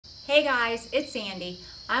Hey guys, it's Sandy.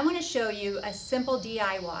 I want to show you a simple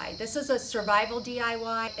DIY. This is a survival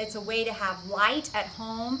DIY. It's a way to have light at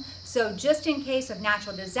home. So just in case of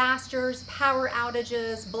natural disasters, power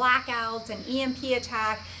outages, blackouts, an EMP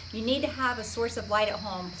attack, you need to have a source of light at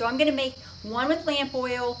home. So I'm going to make one with lamp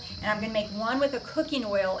oil and I'm going to make one with a cooking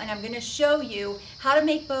oil, and I'm going to show you how to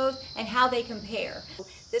make both and how they compare.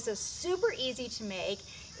 This is super easy to make.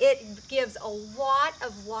 It gives a lot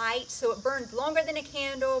of light, so it burns longer than a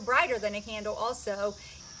candle, brighter than a candle also.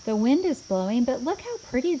 The wind is blowing, but look how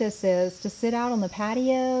pretty this is to sit out on the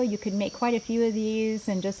patio. You could make quite a few of these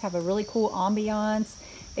and just have a really cool ambiance.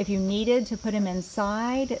 If you needed to put them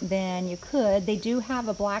inside, then you could. They do have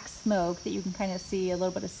a black smoke that you can kind of see a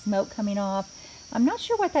little bit of smoke coming off. I'm not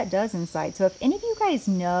sure what that does inside. So if any of you guys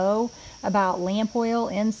know about lamp oil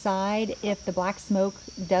inside, if the black smoke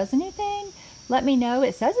does anything, let me know.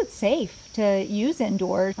 It says it's safe to use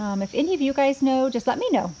indoors. If any of you guys know, just let me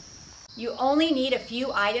know. You only need a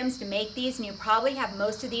few items to make these, and you probably have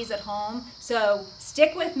most of these at home. So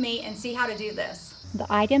stick with me and see how to do this. The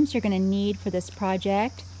items you're going to need for this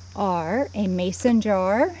project are a mason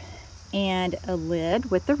jar and a lid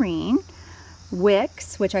with the ring,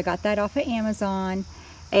 wicks, which I got that off of Amazon,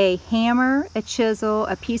 a hammer, a chisel,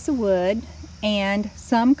 a piece of wood, and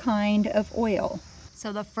some kind of oil.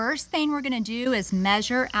 So the first thing we're going to do is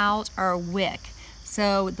measure out our wick.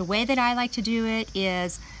 So the way that I like to do it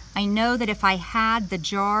is, I know that if I had the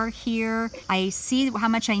jar here, I see how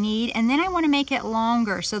much I need, and then I want to make it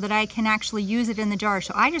longer so that I can actually use it in the jar.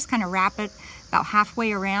 So I just kind of wrap it about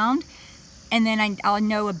halfway around, and then I'll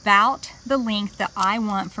know about the length that I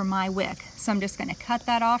want for my wick. So I'm just going to cut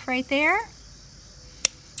that off right there.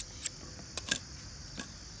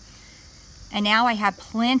 And now I have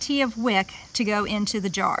plenty of wick to go into the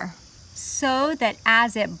jar, so that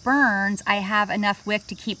as it burns, I have enough wick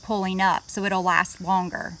to keep pulling up so it'll last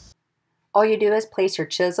longer. All you do is place your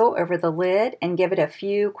chisel over the lid and give it a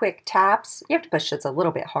few quick taps. You have to push this a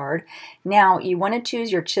little bit hard. Now you want to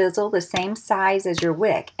choose your chisel the same size as your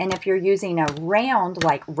wick, and if you're using a round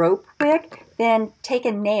like rope wick, then take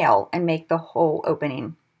a nail and make the hole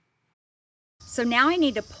opening. So now I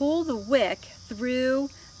need to pull the wick through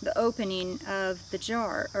the opening of the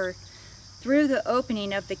jar, or through the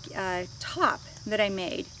opening of the top that I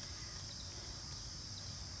made.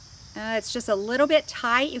 It's just a little bit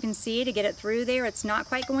tight, you can see, to get it through there. It's not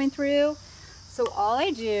quite going through. So all I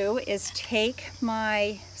do is take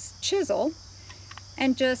my chisel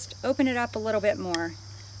and just open it up a little bit more.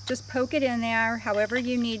 Just poke it in there however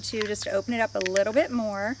you need to, just open it up a little bit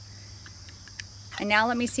more. And now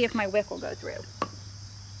let me see if my wick will go through.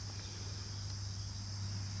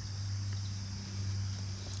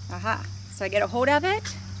 Aha, so I get a hold of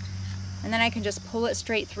it, and then I can just pull it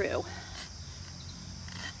straight through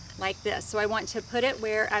like this. So I want to put it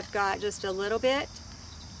where I've got just a little bit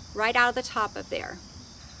right out of the top of there.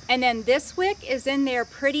 And then this wick is in there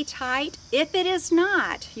pretty tight. If it is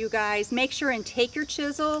not, you guys, make sure and take your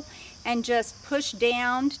chisel and just push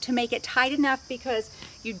down to make it tight enough, because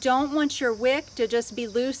you don't want your wick to just be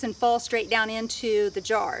loose and fall straight down into the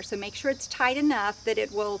jar. So make sure it's tight enough that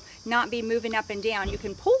it will not be moving up and down. You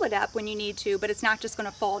can pull it up when you need to, but it's not just going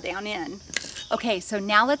to fall down in. Okay, so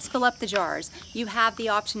now let's fill up the jars. You have the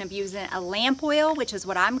option of using a lamp oil, which is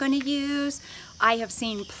what I'm going to use. I have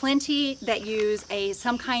seen plenty that use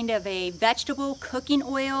some kind of a vegetable cooking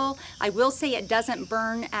oil. I will say it doesn't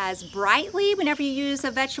burn as brightly whenever you use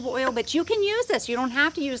a vegetable oil, but you can use this. You don't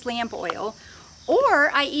have to use lamp oil. Or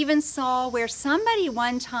I even saw where somebody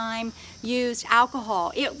one time used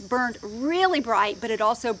alcohol. It burned really bright, but it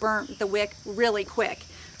also burnt the wick really quick.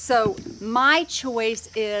 So my choice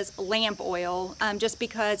is lamp oil, just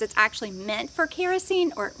because it's actually meant for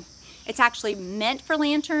kerosene, or it's actually meant for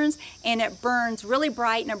lanterns, and it burns really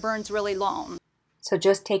bright and it burns really long. So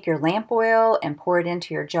just take your lamp oil and pour it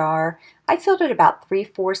into your jar. I filled it about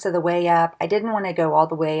 3/4 of the way up. I didn't want to go all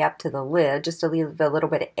the way up to the lid, just to leave a little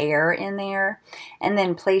bit of air in there. And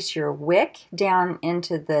then place your wick down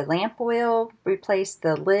into the lamp oil, replace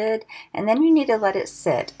the lid, and then you need to let it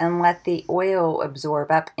sit and let the oil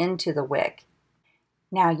absorb up into the wick.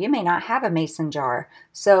 Now you may not have a mason jar,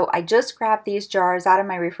 so I just grabbed these jars out of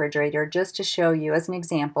my refrigerator just to show you as an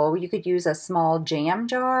example. You could use a small jam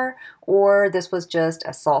jar, or this was just a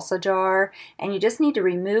salsa jar, and you just need to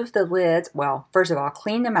remove the lids. Well, first of all,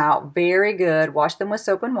 clean them out very good, wash them with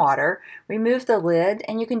soap and water, remove the lid,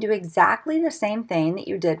 and you can do exactly the same thing that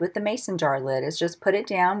you did with the mason jar lid. Is just put it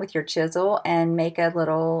down with your chisel and make a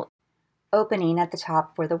little opening at the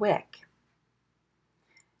top for the wick.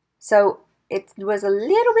 So it was a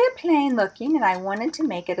little bit plain looking and I wanted to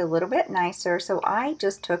make it a little bit nicer, so I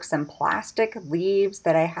just took some plastic leaves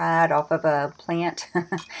that I had off of a plant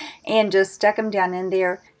and just stuck them down in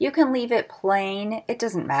there. You can leave it plain, it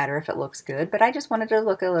doesn't matter if it looks good, but I just wanted it to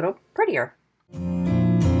look a little prettier.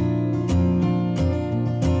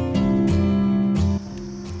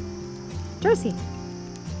 Josie.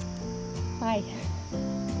 Hi.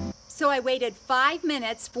 So I waited 5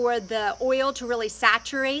 minutes for the oil to really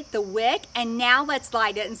saturate the wick, and now let's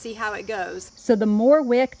light it and see how it goes. So the more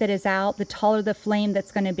wick that is out, the taller the flame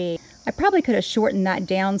that's going to be. I probably could have shortened that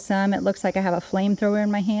down some. It looks like I have a flamethrower in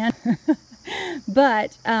my hand.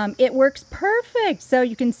 But it works perfect. So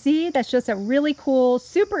you can see that's just a really cool,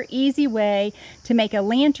 super easy way to make a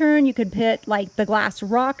lantern. You could put like the glass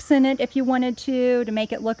rocks in it if you wanted to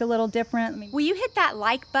make it look a little different. Will you hit that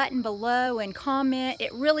like button below and comment?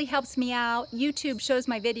 It really helps me out. YouTube shows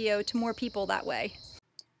my video to more people that way.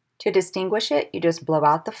 To distinguish it, you just blow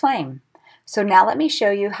out the flame. So now let me show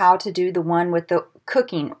you how to do the one with the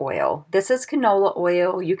cooking oil. This is canola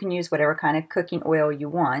oil. You can use whatever kind of cooking oil you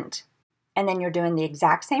want. And then you're doing the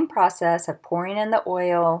exact same process of pouring in the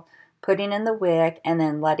oil, putting in the wick, and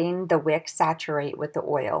then letting the wick saturate with the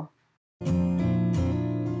oil.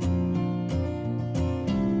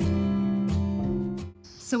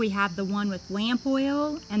 So we have the one with lamp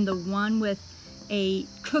oil and the one with a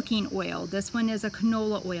cooking oil. This one is a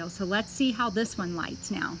canola oil. So let's see how this one lights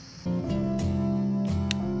now.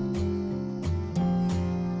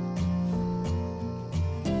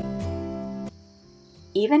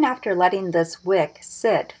 Even after letting this wick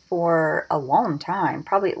sit for a long time,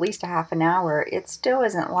 probably at least a half an hour, it still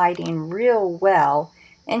isn't lighting real well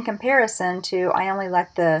in comparison to I only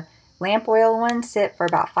let the lamp oil one sit for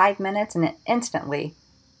about 5 minutes and it instantly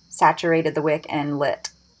saturated the wick and lit.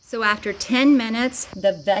 So after 10 minutes,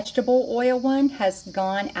 the vegetable oil one has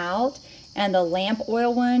gone out and the lamp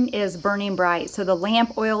oil one is burning bright. So the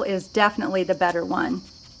lamp oil is definitely the better one.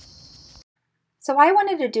 So I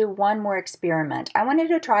wanted to do one more experiment. I wanted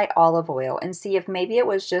to try olive oil and see if maybe it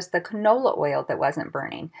was just the canola oil that wasn't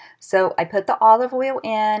burning. So I put the olive oil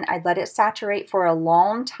in, I let it saturate for a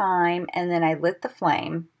long time, and then I lit the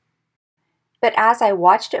flame. But as I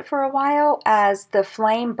watched it for a while, as the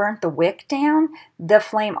flame burnt the wick down, the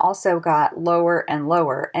flame also got lower and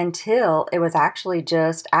lower until it was actually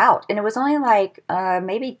just out. And it was only like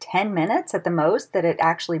maybe 10 minutes at the most that it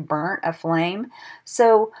actually burnt a flame.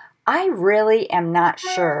 So I really am not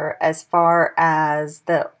sure as far as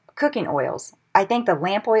the cooking oils. I think the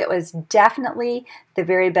lamp oil is definitely the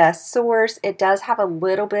very best source. It does have a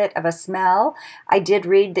little bit of a smell. I did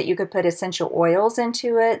read that you could put essential oils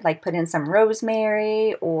into it, like put in some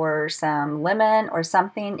rosemary or some lemon or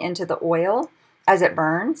something into the oil as it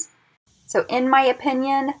burns. So in my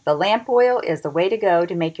opinion, the lamp oil is the way to go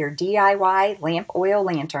to make your DIY lamp oil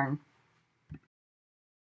lantern.